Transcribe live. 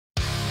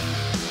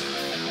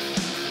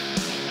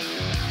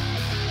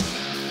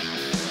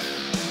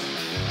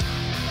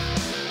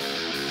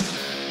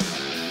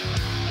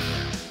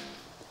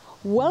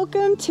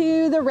Welcome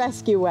to the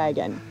Rescue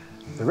Wagon.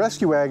 The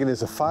Rescue Wagon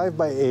is a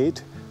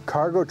 5x8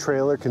 cargo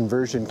trailer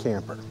conversion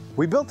camper.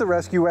 We built the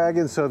Rescue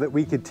Wagon so that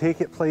we could take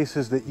it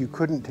places that you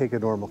couldn't take a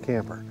normal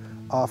camper.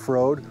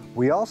 Off-road,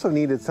 we also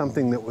needed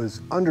something that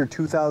was under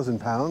 2,000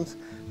 pounds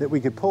that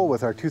we could pull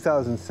with our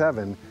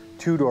 2007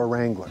 two-door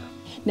Wrangler.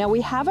 Now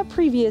we have a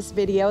previous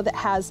video that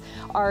has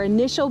our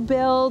initial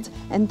build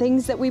and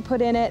things that we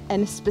put in it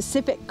and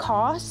specific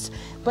costs,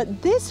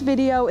 but this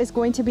video is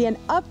going to be an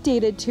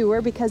updated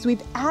tour because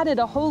we've added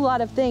a whole lot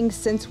of things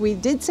since we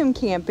did some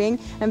camping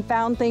and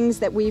found things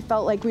that we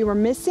felt like we were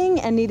missing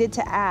and needed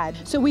to add.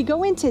 So we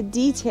go into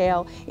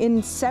detail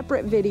in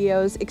separate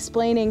videos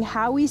explaining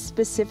how we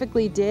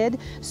specifically did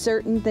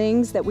certain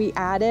things that we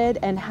added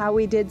and how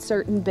we did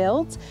certain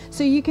builds.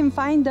 So you can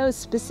find those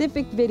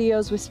specific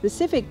videos with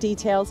specific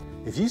details.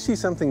 If you see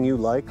something you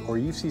like or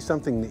you see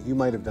something that you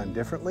might have done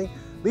differently,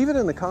 leave it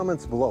in the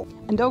comments below.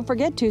 And don't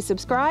forget to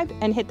subscribe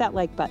and hit that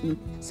like button.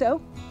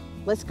 So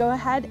let's go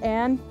ahead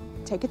and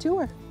take a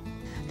tour.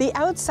 The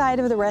outside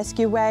of the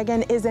Rescue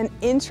Wagon is an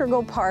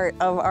integral part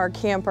of our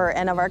camper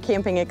and of our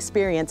camping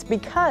experience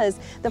because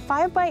the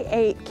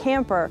 5x8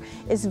 camper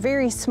is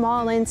very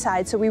small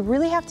inside, so we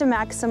really have to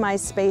maximize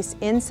space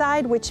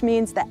inside, which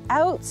means the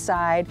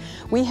outside,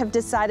 we have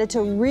decided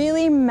to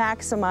really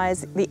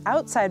maximize the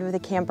outside of the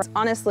camper.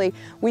 Honestly,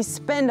 we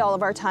spend all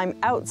of our time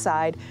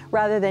outside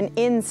rather than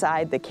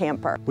inside the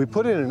camper. We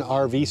put in an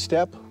RV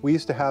step. We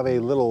used to have a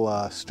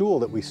little stool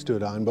that we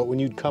stood on, but when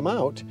you'd come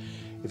out,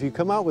 if you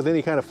come out with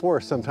any kind of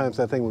force, sometimes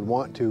that thing would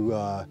want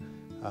to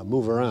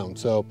move around.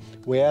 So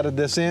we added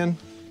this in.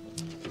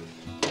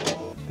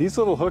 These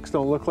little hooks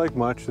don't look like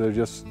much. They're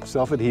just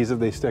self-adhesive,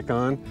 they stick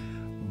on.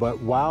 But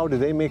wow, do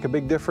they make a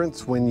big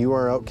difference when you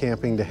are out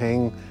camping to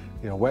hang,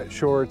 wet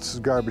shorts,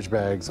 garbage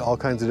bags, all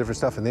kinds of different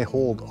stuff, and they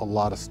hold a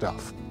lot of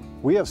stuff.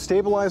 We have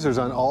stabilizers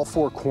on all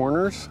four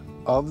corners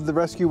of the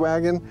Rescue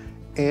Wagon,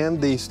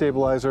 and the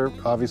stabilizer,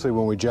 obviously,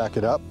 when we jack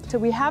it up. So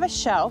we have a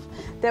shelf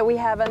that we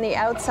have on the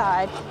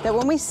outside that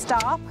when we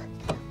stop,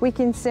 we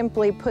can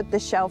simply put the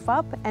shelf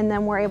up and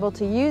then we're able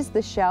to use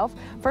the shelf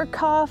for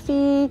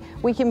coffee.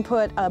 We can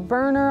put a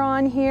burner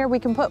on here. We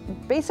can put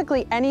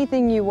basically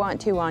anything you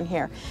want to on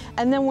here.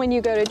 And then when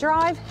you go to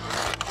drive,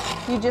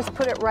 you just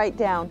put it right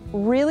down.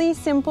 Really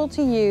simple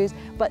to use,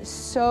 but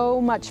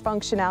so much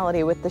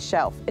functionality with the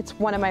shelf. It's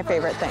one of my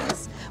favorite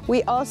things.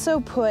 We also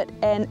put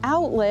an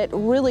outlet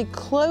really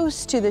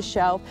close to the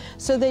shelf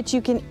so that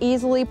you can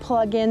easily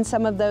plug in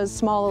some of those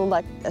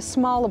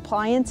small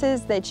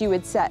appliances that you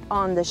would set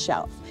on the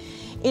shelf.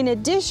 In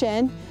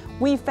addition,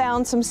 we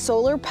found some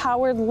solar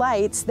powered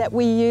lights that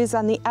we use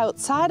on the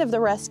outside of the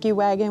Rescue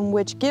Wagon,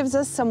 which gives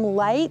us some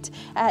light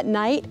at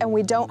night and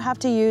we don't have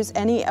to use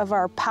any of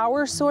our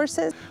power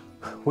sources.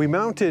 We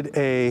mounted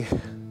a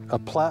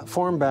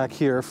platform back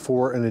here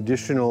for an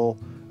additional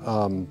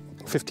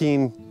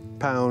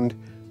 15-pound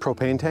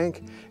propane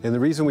tank. And the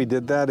reason we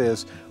did that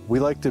is we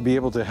like to be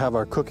able to have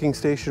our cooking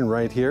station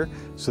right here.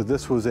 So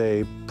this was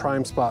a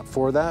prime spot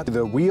for that.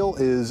 The wheel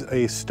is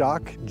a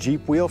stock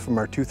Jeep wheel from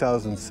our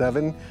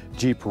 2007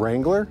 Jeep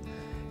Wrangler.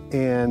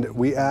 And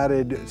we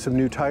added some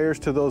new tires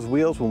to those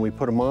wheels when we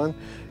put them on.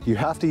 You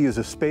have to use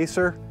a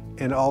spacer,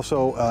 and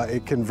also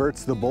it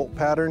converts the bolt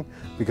pattern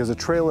because a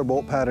trailer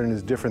bolt pattern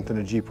is different than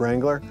a Jeep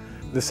Wrangler.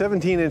 The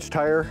 17-inch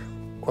tire,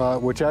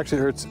 which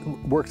actually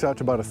works out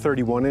to about a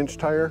 31-inch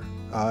tire,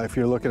 if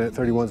you're looking at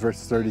 31s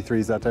versus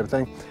 33s, that type of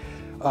thing,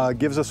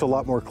 gives us a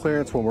lot more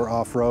clearance when we're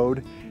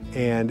off-road.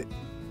 And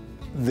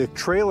the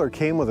trailer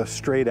came with a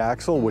straight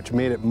axle, which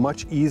made it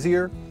much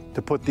easier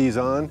to put these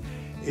on.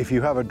 If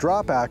you have a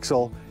drop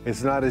axle,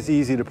 it's not as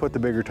easy to put the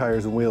bigger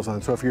tires and wheels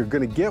on. So if you're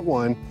gonna get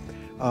one,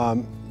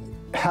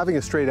 having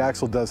a straight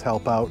axle does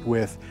help out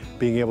with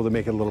being able to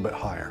make it a little bit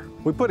higher.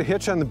 We put a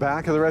hitch on the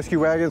back of the Rescue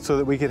Wagon so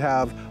that we could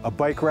have a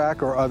bike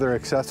rack or other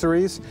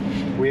accessories.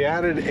 We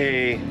added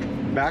a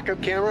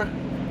backup camera,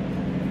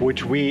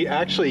 which we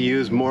actually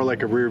use more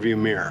like a rear view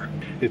mirror.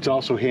 It's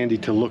also handy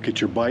to look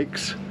at your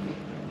bikes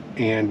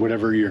and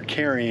whatever you're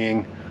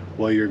carrying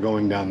while you're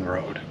going down the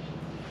road.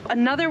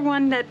 Another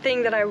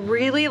thing that I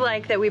really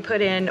like that we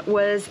put in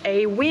was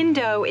a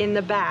window in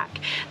the back.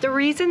 The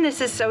reason this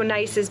is so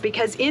nice is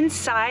because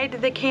inside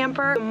the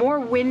camper, the more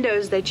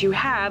windows that you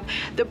have,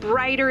 the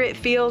brighter it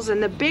feels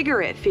and the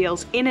bigger it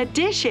feels. In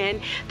addition,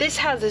 this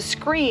has a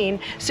screen,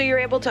 so you're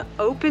able to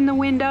open the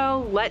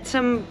window, let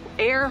some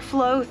air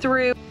flow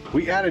through.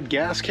 We added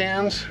gas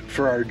cans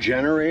for our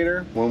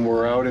generator when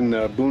we're out in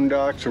the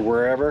boondocks or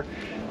wherever,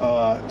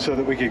 so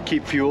that we could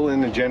keep fuel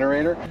in the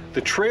generator.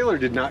 The trailer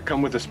did not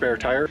come with a spare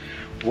tire.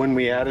 When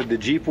we added the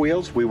Jeep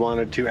wheels, we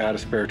wanted to add a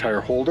spare tire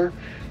holder.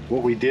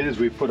 What we did is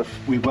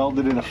we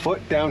welded in a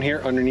foot down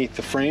here underneath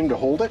the frame to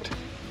hold it.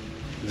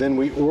 Then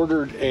we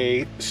ordered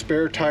a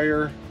spare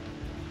tire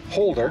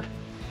holder.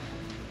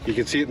 You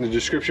can see it in the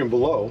description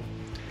below.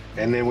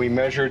 And then we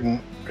measured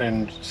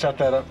and set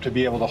that up to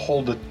be able to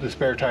hold the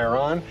spare tire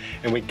on,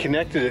 and we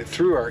connected it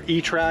through our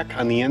E-track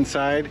on the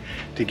inside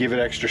to give it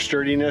extra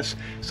sturdiness,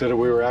 so that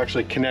we were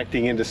actually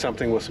connecting into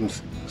something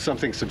with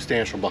something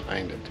substantial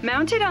behind it.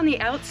 Mounted on the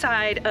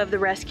outside of the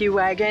Rescue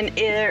Wagon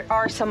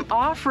are some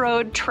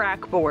off-road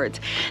track boards.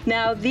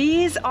 Now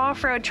these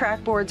off-road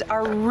track boards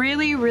are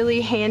really,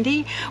 really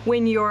handy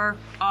when you're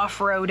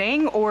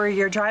off-roading or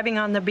you're driving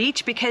on the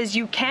beach, because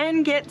you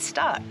can get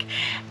stuck.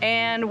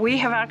 And we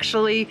have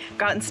actually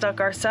gotten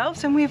stuck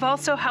ourselves, and we've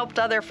also helped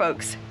other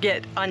folks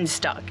get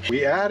unstuck.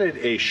 We added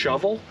a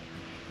shovel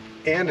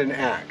and an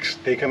axe.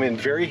 They come in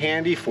very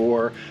handy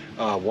for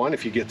one,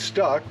 if you get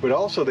stuck, but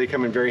also they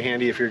come in very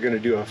handy if you're going to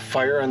do a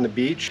fire on the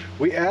beach.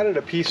 We added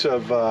a piece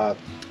of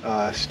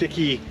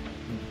sticky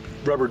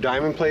rubber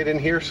diamond plate in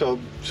here so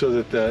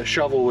that the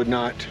shovel would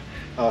not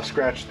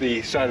scratch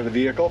the side of the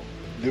vehicle.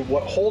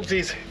 What holds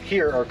these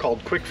here are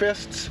called quick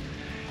fists,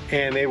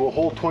 and they will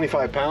hold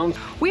 25 pounds.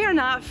 We are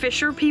not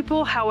fisher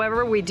people,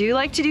 however, we do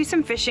like to do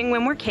some fishing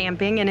when we're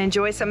camping and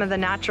enjoy some of the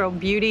natural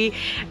beauty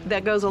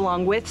that goes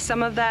along with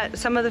some of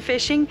the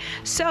fishing.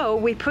 So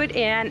we put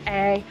in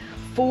a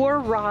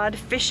 4-rod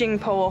fishing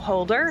pole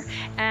holder,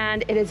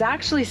 and it is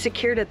actually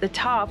secured at the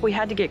top. We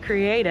had to get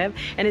creative,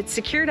 and it's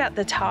secured at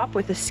the top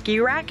with a ski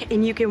rack,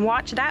 and you can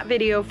watch that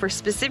video for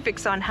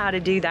specifics on how to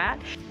do that.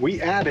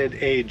 We added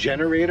a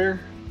generator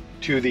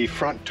to the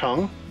front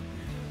tongue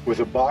with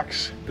a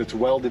box that's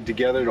welded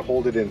together to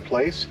hold it in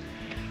place.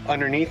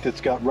 Underneath,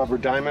 it's got rubber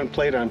diamond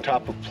plate on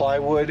top of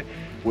plywood,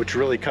 which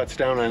really cuts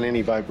down on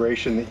any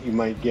vibration that you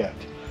might get.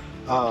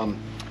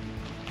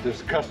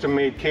 There's a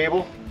custom-made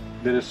cable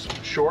that is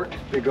short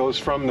that goes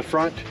from the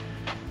front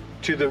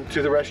to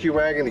the Rescue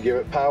Wagon to give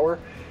it power.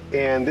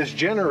 And this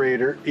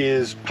generator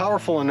is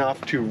powerful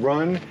enough to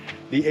run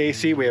the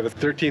AC. We have a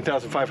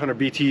 13,500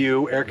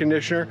 BTU air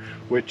conditioner,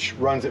 which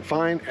runs it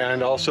fine,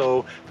 and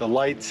also the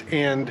lights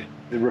and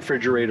the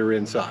refrigerator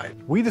inside.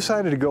 We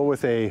decided to go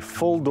with a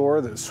full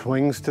door that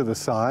swings to the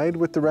side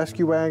with the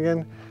Rescue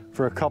Wagon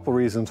for a couple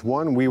reasons.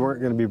 One, we weren't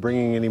going to be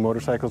bringing any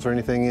motorcycles or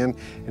anything in,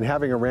 and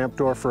having a ramp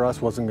door for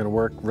us wasn't going to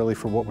work really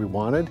for what we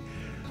wanted.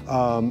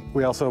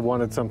 We also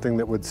wanted something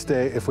that would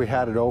stay, if we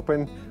had it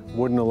open,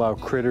 wouldn't allow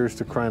critters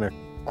to kind of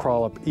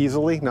crawl up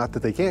easily. Not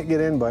that they can't get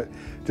in, but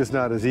just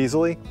not as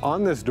easily.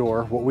 On this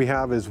door, what we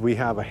have is we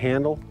have a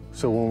handle,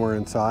 so when we're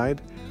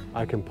inside,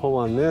 I can pull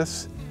on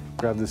this,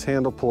 grab this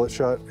handle, pull it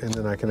shut, and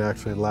then I can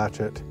actually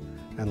latch it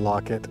and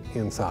lock it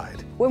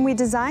inside. When we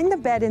designed the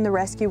bed in the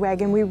Rescue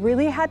Wagon, we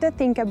really had to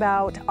think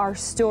about our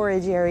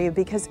storage area,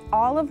 because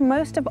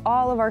most of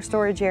all of our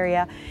storage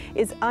area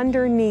is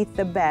underneath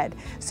the bed.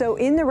 So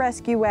in the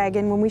Rescue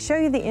Wagon, when we show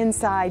you the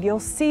inside,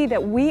 you'll see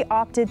that we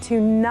opted to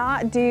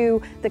not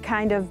do the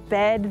kind of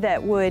bed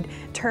that would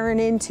turn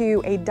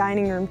into a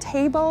dining room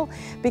table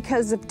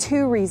because of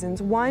 2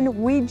 reasons.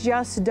 One, we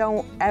just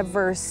don't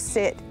ever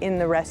sit in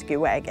the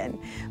Rescue Wagon.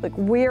 Like,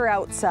 we're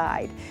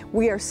outside.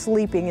 We are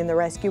sleeping in the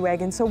Rescue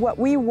Wagon. So what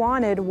we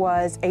wanted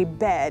was a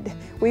bed.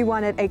 We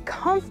wanted a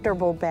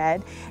comfortable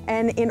bed,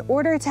 and in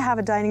order to have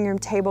a dining room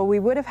table, we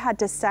would have had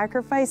to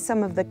sacrifice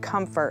some of the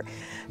comfort.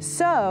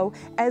 So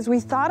as we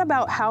thought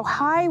about how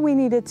high we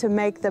needed to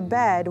make the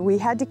bed, we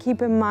had to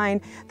keep in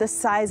mind the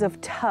size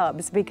of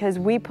tubs, because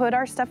we put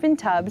our stuff in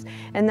tubs,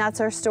 and that's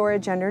our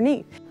storage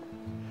underneath.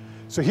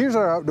 So here's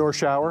our outdoor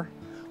shower.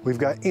 We've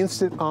got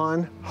instant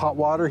on hot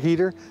water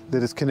heater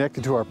that is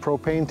connected to our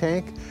propane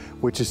tank,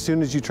 which as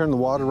soon as you turn the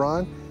water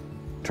on,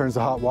 it turns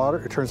hot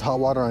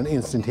water on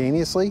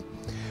instantaneously.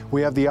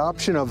 We have the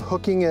option of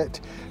hooking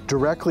it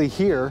directly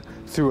here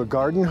through a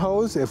garden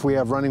hose if we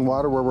have running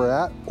water where we're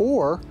at,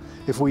 or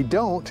if we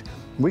don't,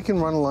 we can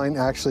run a line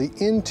actually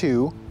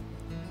into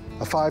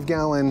a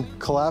 5-gallon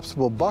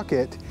collapsible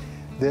bucket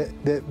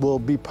that will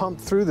be pumped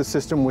through the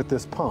system with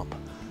this pump.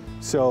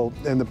 So,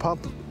 and the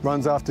pump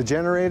runs off the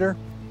generator,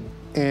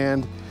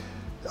 and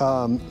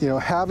you know,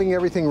 having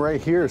everything right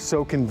here is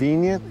so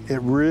convenient.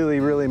 It really,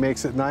 really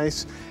makes it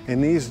nice.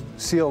 And these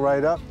seal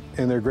right up,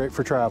 and they're great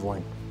for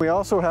traveling. We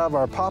also have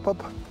our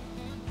pop-up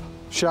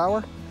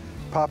shower.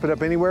 Pop it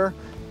up anywhere.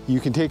 You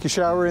can take your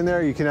shower in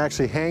there. You can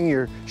actually hang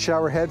your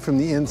shower head from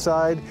the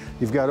inside.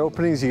 You've got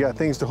openings, you got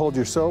things to hold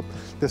your soap.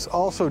 This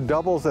also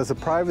doubles as a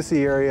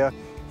privacy area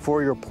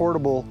for your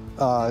portable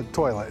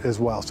toilet as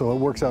well. So it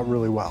works out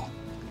really well.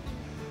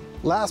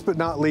 Last but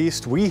not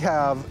least, we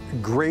have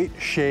great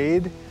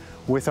shade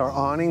with our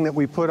awning that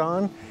we put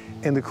on.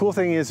 And the cool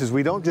thing is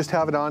we don't just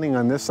have an awning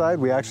on this side,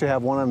 we actually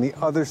have one on the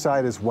other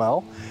side as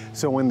well.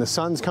 So when the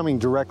sun's coming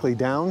directly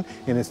down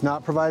and it's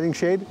not providing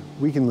shade,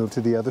 we can move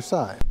to the other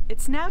side.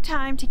 It's now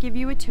time to give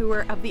you a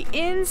tour of the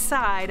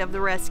inside of the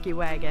Rescue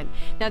Wagon.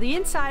 Now, the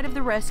inside of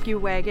the Rescue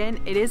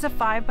Wagon, it is a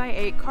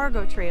 5x8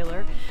 cargo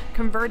trailer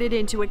converted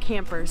into a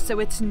camper. So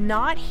it's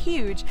not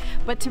huge,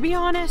 but to be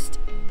honest,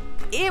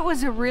 it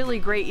was a really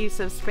great use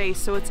of space.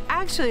 So it's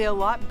actually a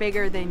lot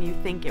bigger than you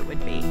think it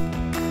would be.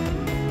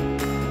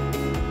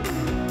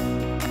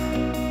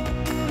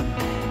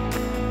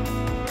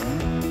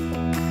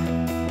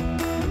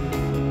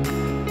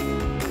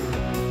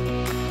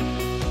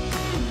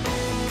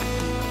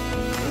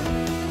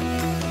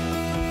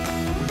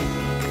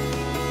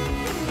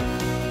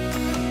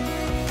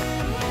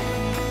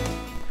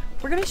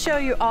 going to show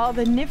you all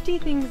the nifty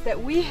things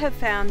that we have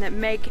found that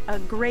make a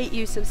great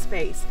use of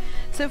space.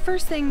 So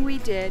first thing we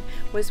did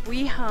was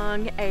we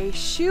hung a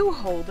shoe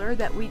holder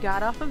that we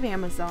got off of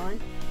Amazon,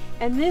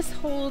 and this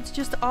holds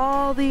just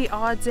all the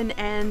odds and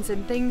ends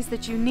and things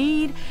that you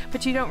need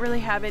but you don't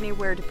really have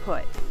anywhere to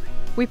put.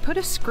 We put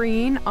a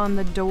screen on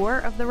the door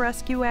of the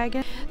Rescue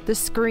Wagon. The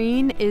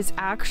screen is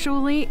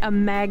actually a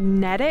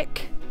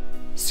magnetic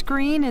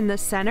screen in the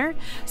center,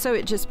 so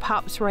it just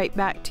pops right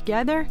back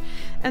together,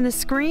 and the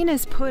screen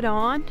is put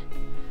on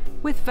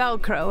with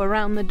Velcro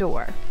around the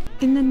door.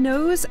 In the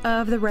nose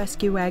of the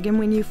Rescue Wagon,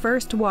 when you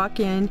first walk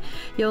in,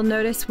 you'll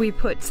notice we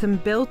put some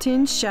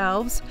built-in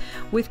shelves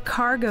with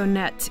cargo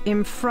nets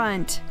in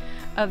front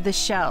of the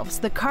shelves.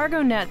 The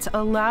cargo nets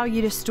allow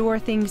you to store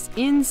things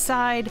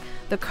inside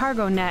the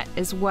cargo net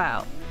as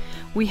well.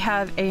 We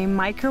have a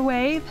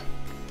microwave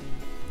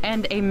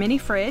and a mini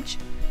fridge.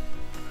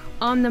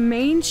 On the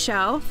main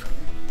shelf,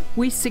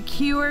 we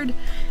secured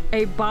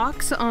a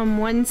box on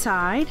one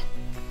side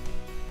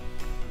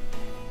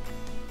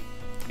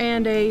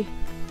and a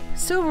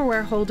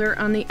silverware holder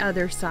on the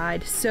other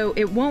side, so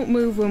it won't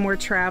move when we're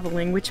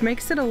traveling, which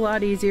makes it a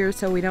lot easier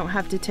so we don't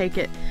have to take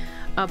it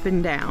up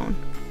and down.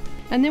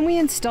 And then we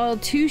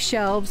installed 2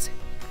 shelves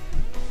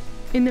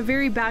in the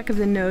very back of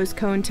the nose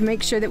cone to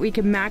make sure that we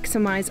can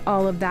maximize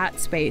all of that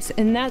space,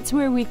 and that's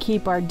where we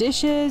keep our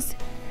dishes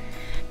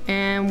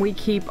and we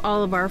keep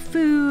all of our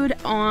food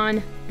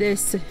on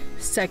this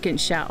second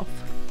shelf,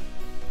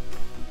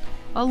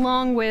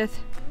 along with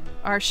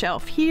our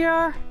shelf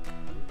here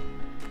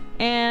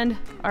and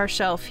our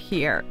shelf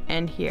here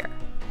and here.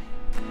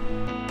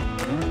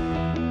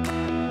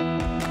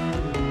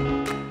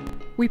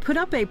 We put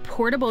up a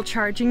portable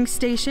charging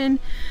station,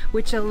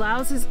 which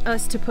allows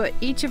us to put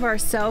each of our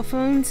cell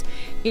phones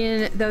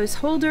in those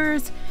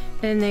holders,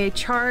 and they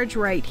charge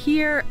right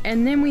here,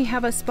 and then we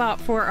have a spot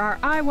for our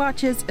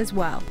iWatches as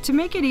well. To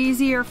make it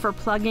easier for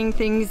plugging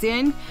things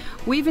in,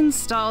 we've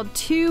installed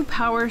 2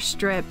 power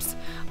strips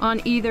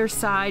on either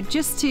side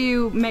just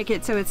to make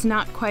it so it's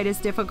not quite as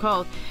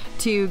difficult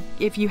to,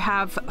 if you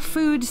have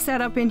food set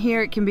up in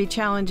here, it can be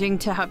challenging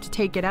to have to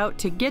take it out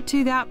to get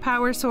to that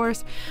power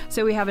source,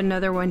 so we have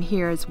another one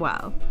here as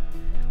well.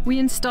 We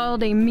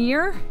installed a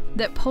mirror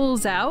that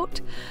pulls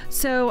out,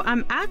 so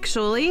I'm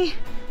actually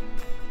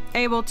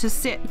able to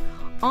sit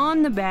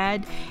on the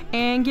bed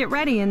and get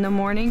ready in the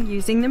morning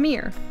using the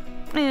mirror.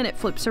 And it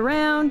flips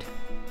around,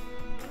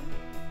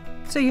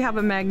 so you have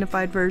a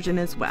magnified version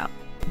as well.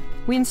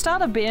 We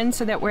installed a bin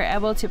so that we're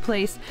able to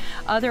place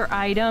other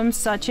items,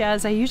 such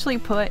as I usually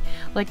put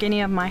like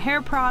any of my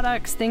hair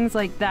products, things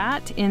like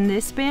that, in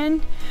this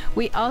bin.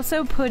 We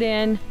also put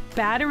in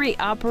battery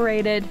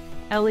operated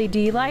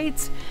LED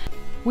lights.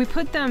 We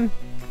put them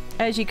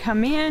as you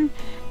come in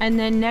and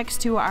then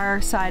next to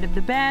our side of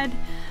the bed,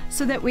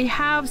 so that we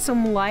have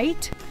some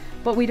light,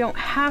 but we don't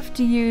have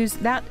to use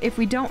that. If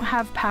we don't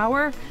have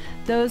power,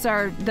 those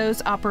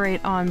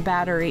operate on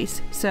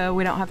batteries, so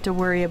we don't have to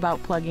worry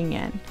about plugging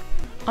in.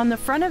 On the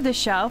front of the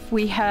shelf,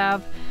 we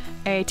have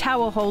a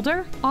towel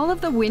holder. All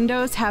of the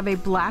windows have a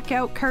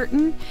blackout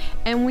curtain,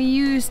 and we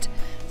used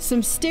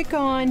some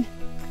stick-on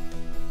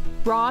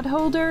rod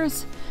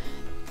holders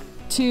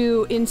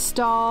to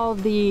install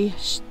the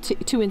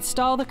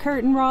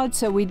curtain rod,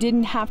 so we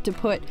didn't have to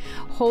put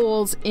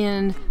holes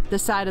in the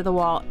side of the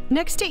wall.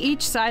 Next to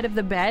each side of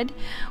the bed,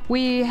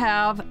 we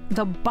have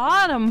the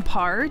bottom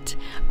part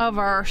of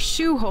our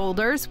shoe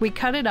holders. We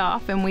cut it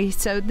off and we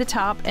sewed the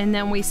top, and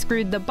then we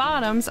screwed the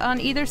bottoms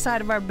on either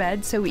side of our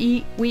bed, so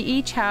we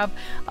each have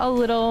a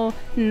little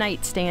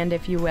nightstand,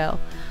 if you will,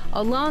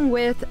 along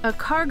with a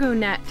cargo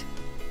net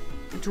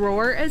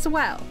drawer as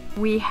well.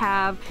 We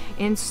have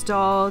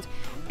installed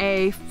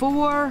a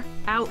 4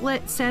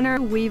 outlet center.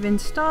 We've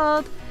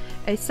installed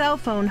a cell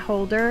phone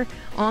holder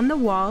on the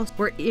wall.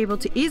 We're able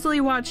to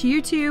easily watch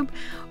YouTube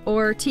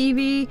or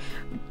TV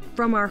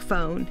from our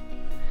phone.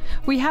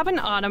 We have an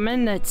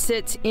ottoman that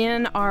sits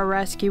in our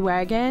Rescue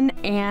Wagon,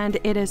 and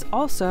it is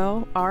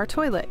also our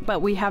toilet,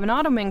 but we have an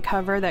ottoman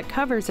cover that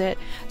covers it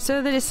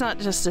so that it's not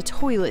just a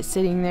toilet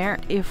sitting there.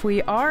 If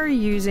we are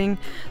using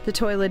the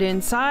toilet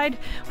inside,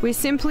 we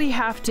simply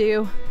have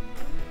to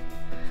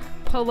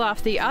pull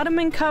off the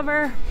ottoman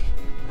cover,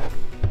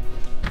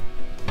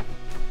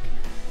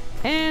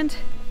 and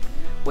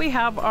we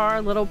have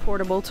our little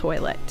portable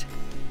toilet.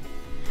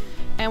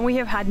 And we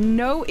have had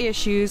no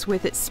issues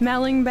with it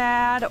smelling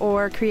bad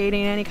or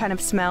creating any kind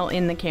of smell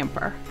in the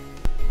camper.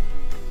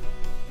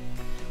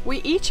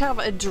 We each have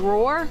a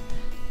drawer,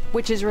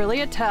 which is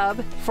really a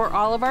tub, for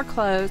all of our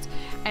clothes,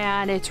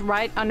 and it's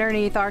right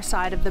underneath our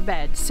side of the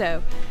bed.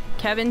 So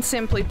Kevin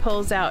simply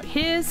pulls out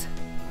his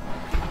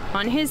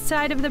on his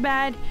side of the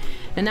bed,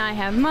 and I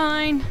have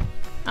mine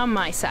on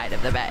my side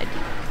of the bed.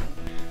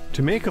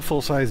 To make a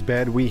full-size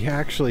bed, we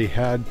actually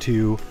had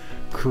to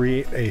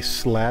create a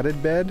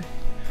slatted bed,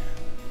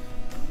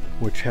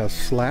 which has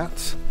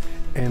slats,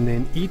 and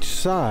then each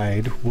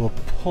side will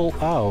pull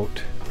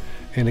out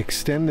and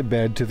extend the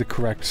bed to the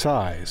correct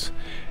size.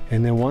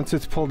 And then once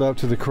it's pulled out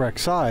to the correct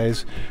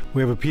size,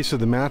 we have a piece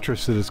of the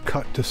mattress that is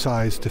cut to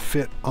size to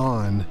fit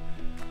on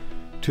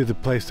to the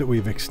place that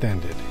we've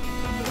extended.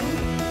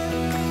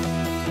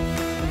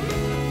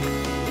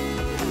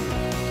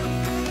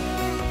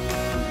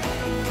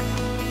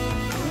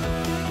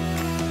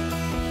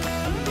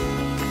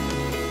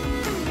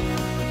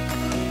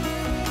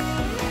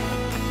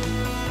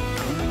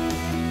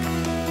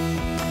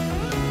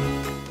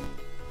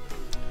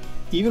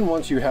 Even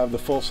once you have the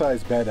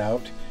full-size bed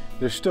out,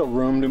 there's still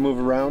room to move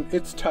around.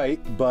 It's tight,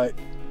 but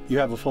you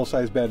have a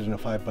full-size bed in a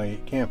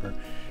 5x8 camper.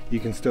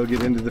 You can still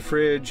get into the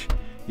fridge,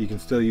 you can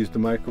still use the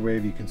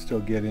microwave, you can still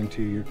get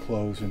into your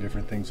clothes and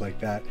different things like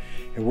that.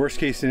 In worst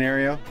case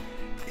scenario,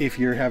 if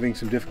you're having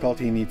some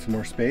difficulty and need some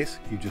more space,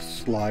 you just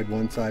slide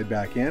one side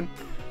back in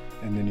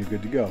and then you're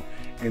good to go.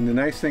 And the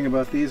nice thing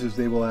about these is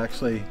they will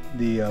actually,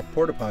 the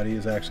porta potty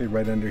is actually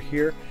right under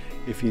here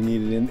if you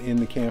need it in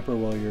the camper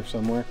while you're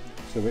somewhere,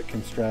 so it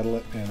can straddle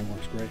it and it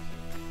works great.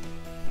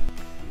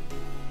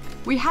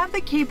 We have the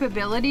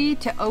capability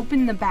to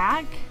open the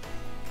back,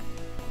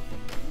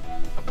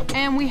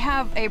 and we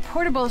have a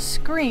portable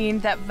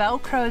screen that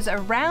velcros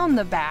around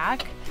the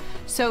back,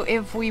 so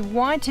if we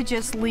want to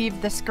just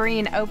leave the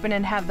screen open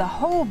and have the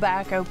whole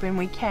back open,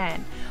 we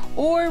can.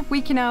 Or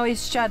we can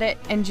always shut it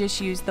and just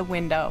use the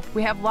window.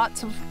 We have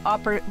lots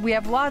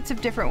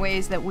of different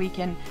ways that we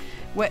can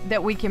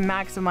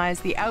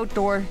maximize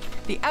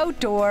the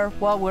outdoor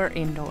while we're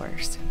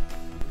indoors.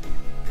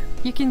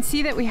 You can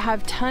see that we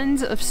have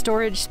tons of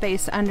storage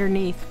space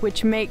underneath,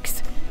 which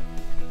makes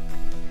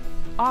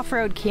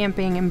off-road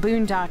camping and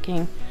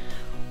boondocking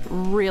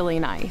really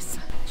nice.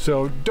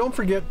 So don't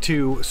forget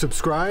to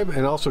subscribe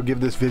and also give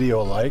this video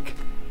a like.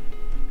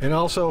 And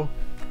also,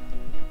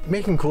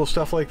 making cool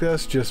stuff like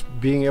this, just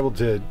being able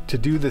to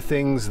do the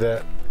things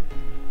that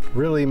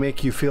really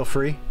make you feel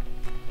free,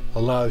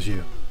 allows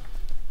you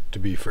to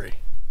be free.